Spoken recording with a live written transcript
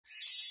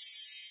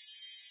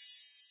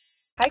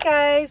Hi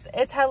guys,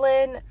 it's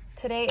Helen.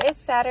 Today is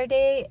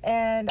Saturday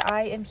and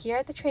I am here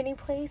at the training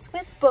place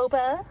with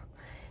Boba.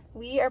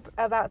 We are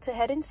about to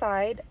head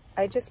inside.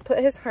 I just put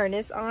his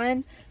harness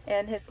on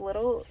and his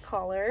little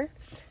collar.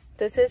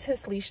 This is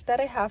his leash that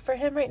I have for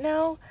him right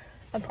now.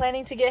 I'm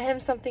planning to get him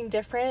something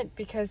different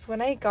because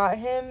when I got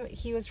him,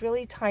 he was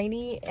really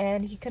tiny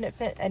and he couldn't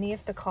fit any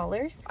of the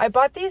collars. I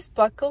bought these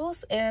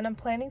buckles and I'm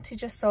planning to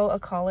just sew a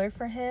collar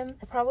for him.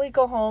 I'll probably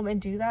go home and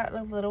do that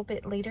a little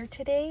bit later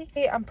today.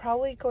 I'm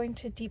probably going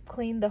to deep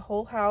clean the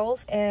whole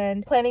house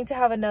and planning to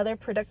have another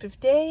productive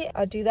day.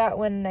 I'll do that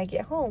when I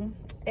get home.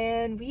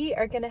 And we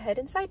are gonna head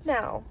inside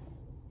now.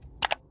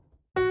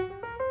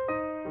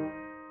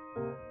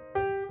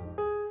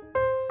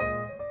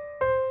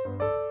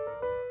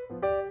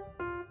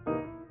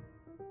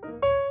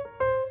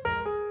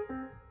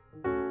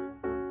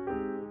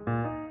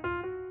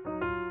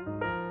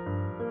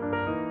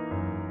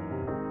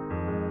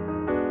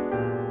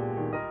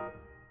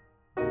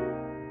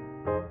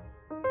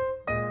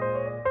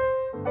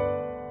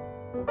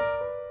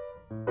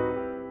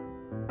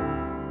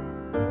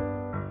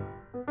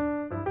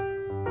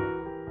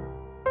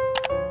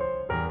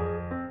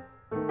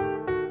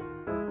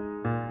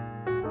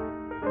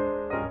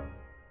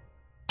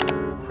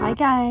 Hi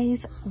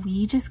guys,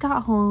 we just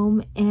got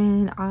home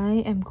and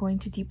I am going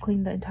to deep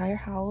clean the entire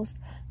house.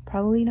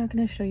 Probably not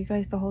going to show you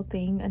guys the whole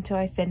thing until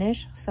I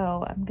finish,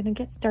 so I'm going to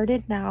get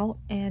started now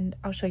and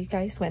I'll show you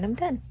guys when I'm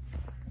done.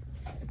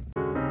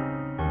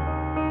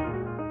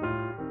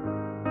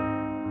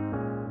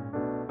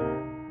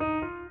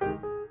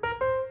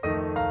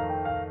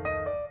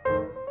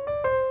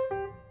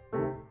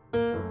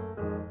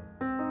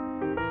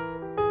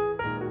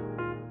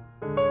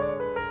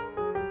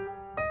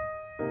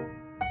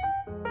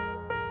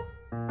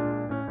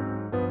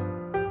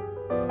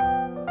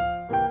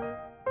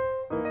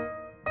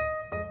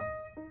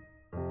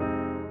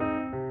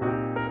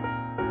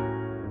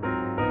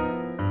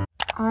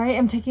 I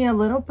am taking a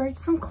little break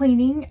from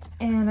cleaning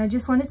and I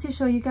just wanted to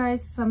show you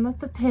guys some of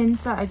the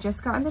pins that I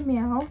just got in the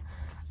mail.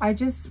 I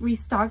just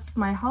restocked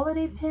my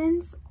holiday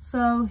pins,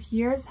 so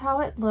here's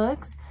how it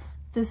looks.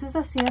 This is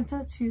a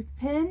Santa tooth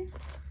pin,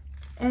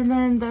 and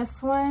then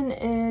this one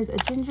is a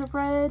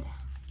gingerbread.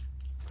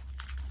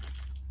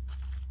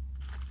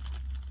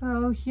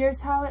 So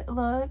here's how it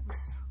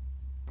looks.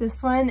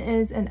 This one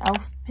is an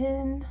elf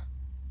pin.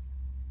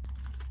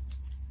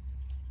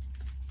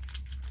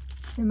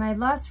 And my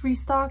last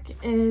restock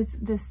is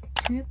this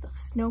tooth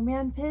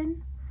snowman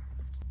pin.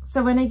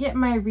 So when I get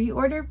my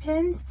reorder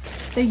pins,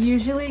 they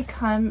usually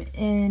come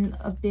in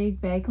a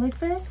big bag like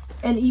this,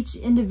 and each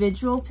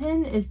individual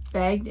pin is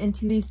bagged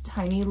into these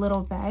tiny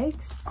little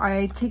bags.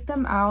 I take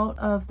them out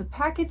of the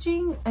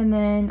packaging and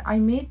then I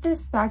made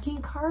this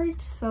backing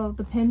card, so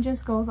the pin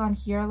just goes on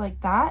here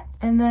like that.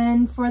 And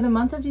then for the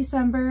month of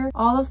December,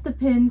 all of the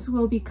pins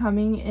will be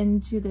coming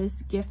into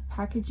this gift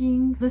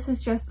packaging. This is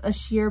just a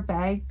sheer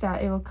bag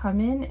that it will come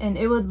in, and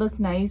it would look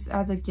nice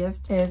as a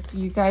gift if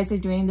you guys are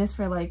doing this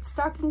for like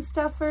stocking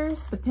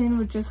stuffers. The pin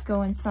would just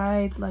go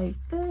inside like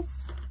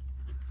this,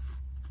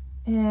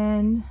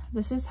 and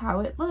this is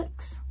how it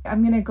looks.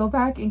 I'm gonna go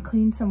back and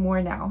clean some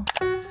more now.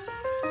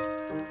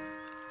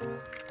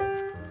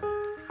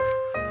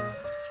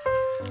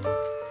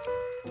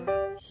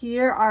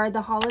 Here are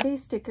the holiday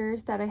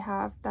stickers that I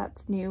have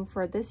that's new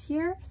for this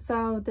year.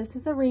 So this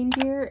is a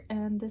reindeer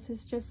and this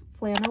is just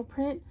flannel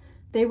print.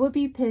 They will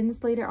be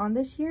pins later on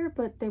this year,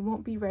 but they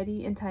won't be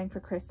ready in time for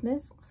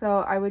Christmas, so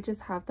I would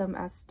just have them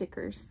as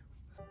stickers.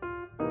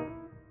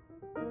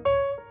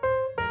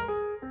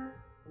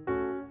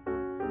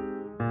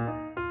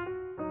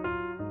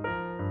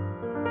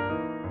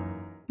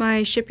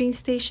 My shipping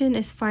station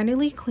is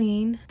finally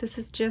clean. This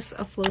is just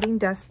a floating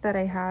desk that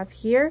I have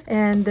here,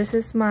 and this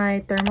is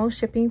my thermal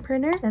shipping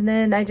printer, and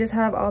then I just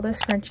have all the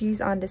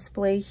scrunchies on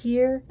display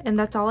here, and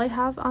that's all I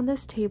have on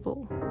this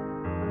table.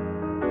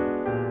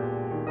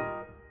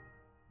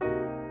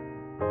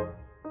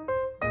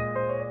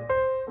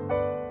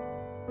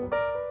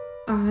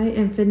 I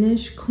am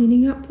finished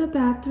cleaning up the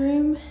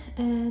bathroom,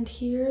 and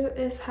here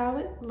is how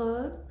it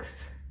looks.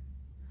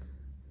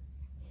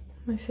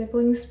 My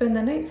siblings spend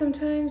the night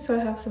sometimes, so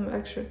I have some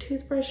extra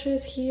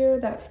toothbrushes here.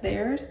 That's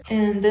theirs.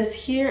 And this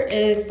here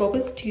is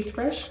Boba's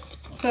toothbrush.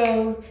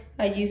 So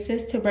I use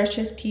this to brush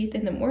his teeth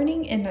in the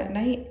morning and at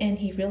night, and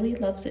he really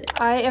loves it.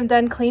 I am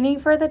done cleaning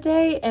for the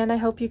day, and I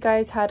hope you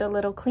guys had a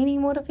little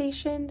cleaning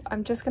motivation.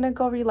 I'm just gonna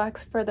go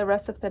relax for the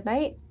rest of the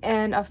night,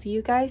 and I'll see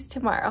you guys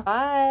tomorrow.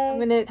 Bye! I'm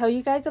gonna tell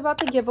you guys about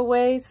the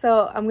giveaway.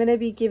 So I'm gonna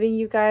be giving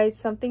you guys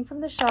something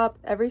from the shop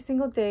every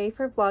single day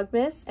for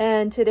Vlogmas,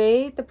 and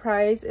today the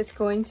prize is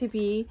going to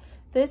be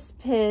this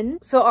pin.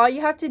 So all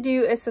you have to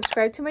do is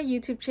subscribe to my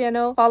YouTube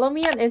channel, follow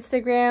me on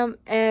Instagram,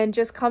 and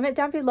just comment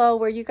down below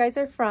where you guys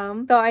are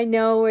from so I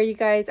know where you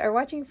guys are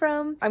watching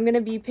from. I'm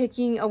gonna be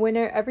picking a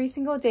winner every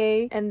single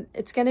day, and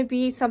it's gonna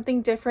be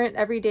something different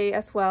every day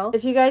as well.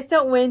 If you guys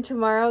don't win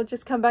tomorrow,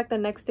 just come back the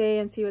next day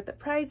and see what the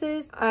prize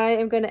is. I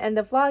am gonna end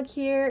the vlog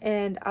here,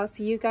 and I'll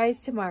see you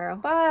guys tomorrow.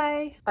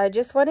 Bye! I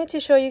just wanted to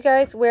show you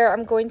guys where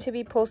I'm going to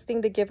be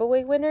posting the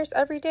giveaway winners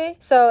every day.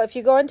 So if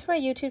you go into my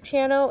YouTube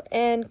channel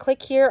and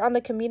click here on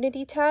the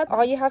community tab,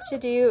 all you have to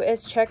do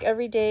is check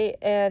every day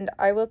and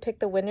I will pick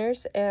the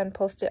winners and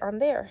post it on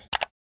there.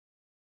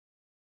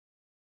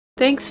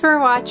 Thanks for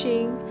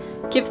watching.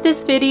 Give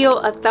this video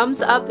a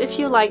thumbs up if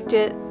you liked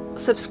it,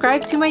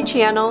 subscribe to my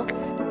channel,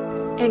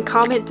 and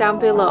comment down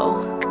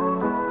below.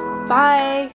 Bye!